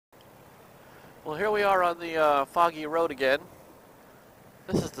Well, here we are on the foggy road again.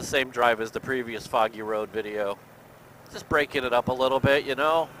 This is the same drive as the previous foggy road video. Just breaking it up a little bit, you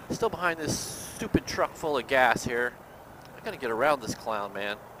know. Still behind this stupid truck full of gas here. I gotta get around this clown,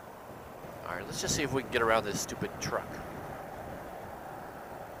 man. Alright, let's just see if we can get around this stupid truck.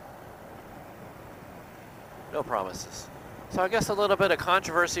 No promises. So I guess a little bit of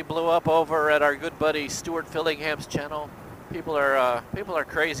controversy blew up over at our good buddy Stuart Fillingham's channel. People are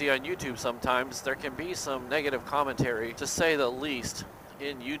crazy on YouTube sometimes. There can be some negative commentary, to say the least,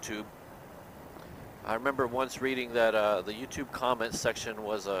 in YouTube. I remember once reading that the YouTube comment section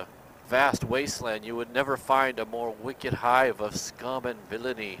was a vast wasteland. You would never find a more wicked hive of scum and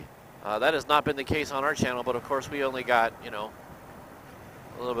villainy. That has not been the case on our channel, but of course we only got, you know,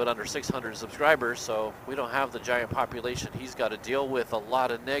 a little bit under 600 subscribers, so we don't have the giant population he's got to deal with. A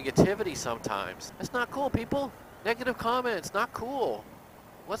lot of negativity sometimes. It's not cool, people. Negative comments, not cool.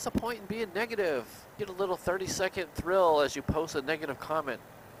 What's the point in being negative? Get a little 30-second thrill as you post a negative comment,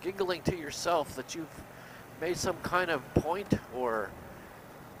 giggling to yourself that you've made some kind of point or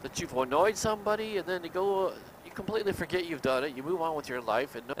that you've annoyed somebody, and then you completely forget you've done it. You move on with your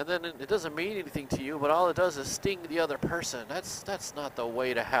life, and then it doesn't mean anything to you, but all it does is sting the other person. That's not the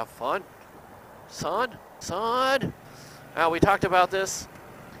way to have fun. Son. We talked about this.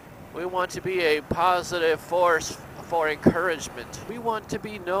 We want to be a positive force for encouragement. We want to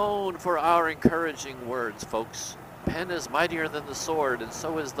be known for our encouraging words, folks. Pen is mightier than the sword, and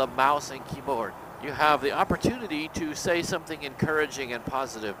so is the mouse and keyboard. You have the opportunity to say something encouraging and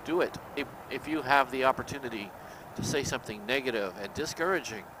positive. Do it. If you have the opportunity to say something negative and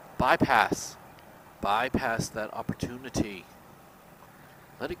discouraging, bypass that opportunity.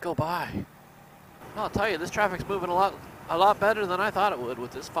 Let it go by. I'll tell you, this traffic's moving a lot better than I thought it would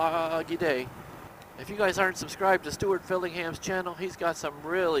with this foggy day. If you guys aren't subscribed to Stuart Fillingham's channel, he's got some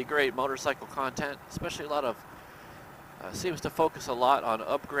really great motorcycle content, especially a lot of, seems to focus a lot on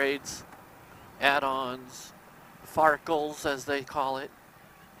upgrades, add-ons, farkles as they call it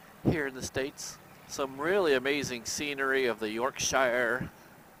here in the States. Some really amazing scenery of the Yorkshire,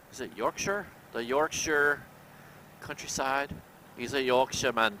 is it Yorkshire? The Yorkshire countryside. He's a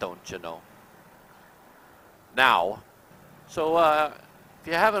Yorkshireman, don't you know? Now, so if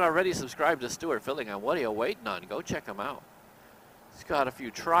you haven't already subscribed to Stuart Fillingham, what are you waiting on? Go check him out. He's got a few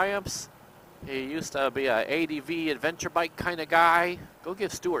Triumphs. He used to be a ADV adventure bike kind of guy. Go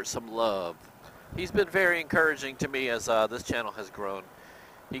give Stuart some love. He's been very encouraging to me as this channel has grown.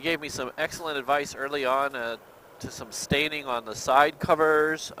 He gave me some excellent advice early on to some staining on the side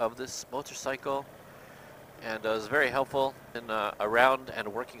covers of this motorcycle, and was very helpful in around and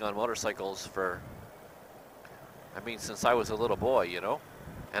working on motorcycles since I was a little boy, you know.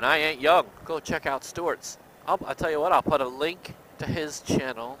 And I ain't young. Go check out Stuart's. I'll tell you what, I'll put a link to his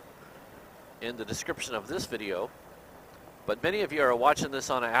channel in the description of this video. But many of you are watching this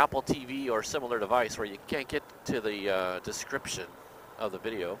on an Apple TV or similar device where you can't get to the description of the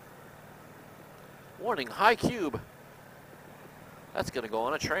video. Warning, high cube. That's going to go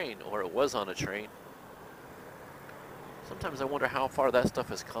on a train, or it was on a train. Sometimes I wonder how far that stuff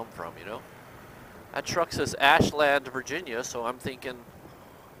has come from, you know. That truck says Ashland, Virginia, so I'm thinking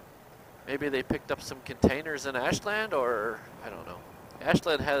maybe they picked up some containers in Ashland, or I don't know.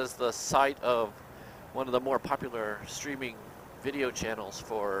 Ashland has the site of one of the more popular streaming video channels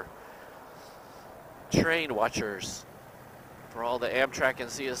for train watchers, for all the Amtrak and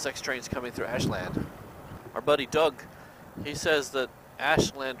CSX trains coming through Ashland. Our buddy Doug, he says that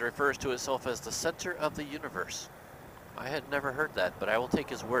Ashland refers to itself as the center of the universe. I had never heard that, but I will take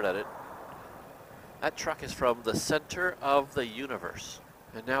his word at it. That truck is from the center of the universe.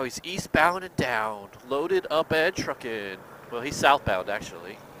 And now he's eastbound and down, loaded up and trucking. Well, he's southbound,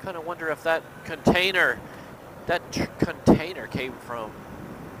 actually. Kind of wonder if that container came from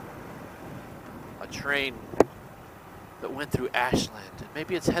a train that went through Ashland. And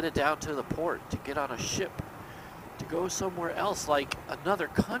maybe it's headed down to the port to get on a ship to go somewhere else, like another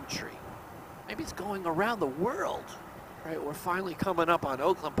country. Maybe it's going around the world. Right, we're finally coming up on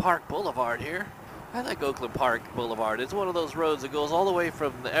Oakland Park Boulevard here. I like Oakland Park Boulevard. It's one of those roads that goes all the way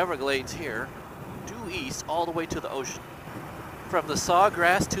from the Everglades here, due east, all the way to the ocean. From the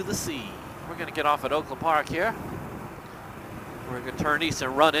Sawgrass to the sea. We're going to get off at Oakland Park here. We're going to turn east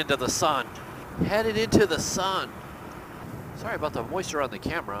and run into the sun. Headed into the sun. Sorry about the moisture on the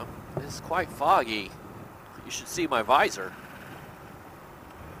camera. It's quite foggy. You should see my visor.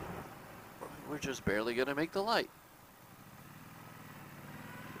 We're just barely going to make the light.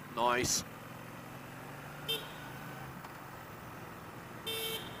 Nice.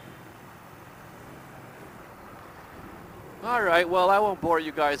 Alright, well, I won't bore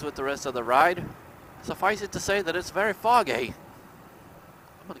you guys with the rest of the ride. Suffice it to say that it's very foggy.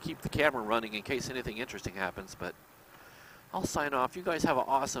 I'm going to keep the camera running in case anything interesting happens, but I'll sign off. You guys have an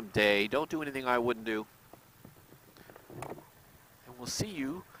awesome day. Don't do anything I wouldn't do. And we'll see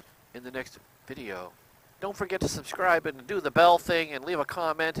you in the next video. Don't forget to subscribe and do the bell thing and leave a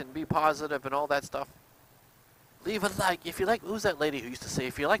comment and be positive and all that stuff. Leave a like. If you like, who's that lady who used to say,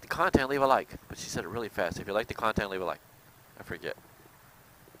 if you like the content, leave a like? But she said it really fast. If you like the content, leave a like. I forget.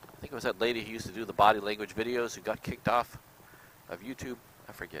 I think it was that lady who used to do the body language videos who got kicked off of YouTube.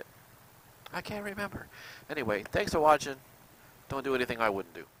 I forget. I can't remember. Anyway, thanks for watching. Don't do anything I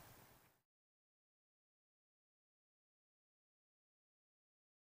wouldn't do.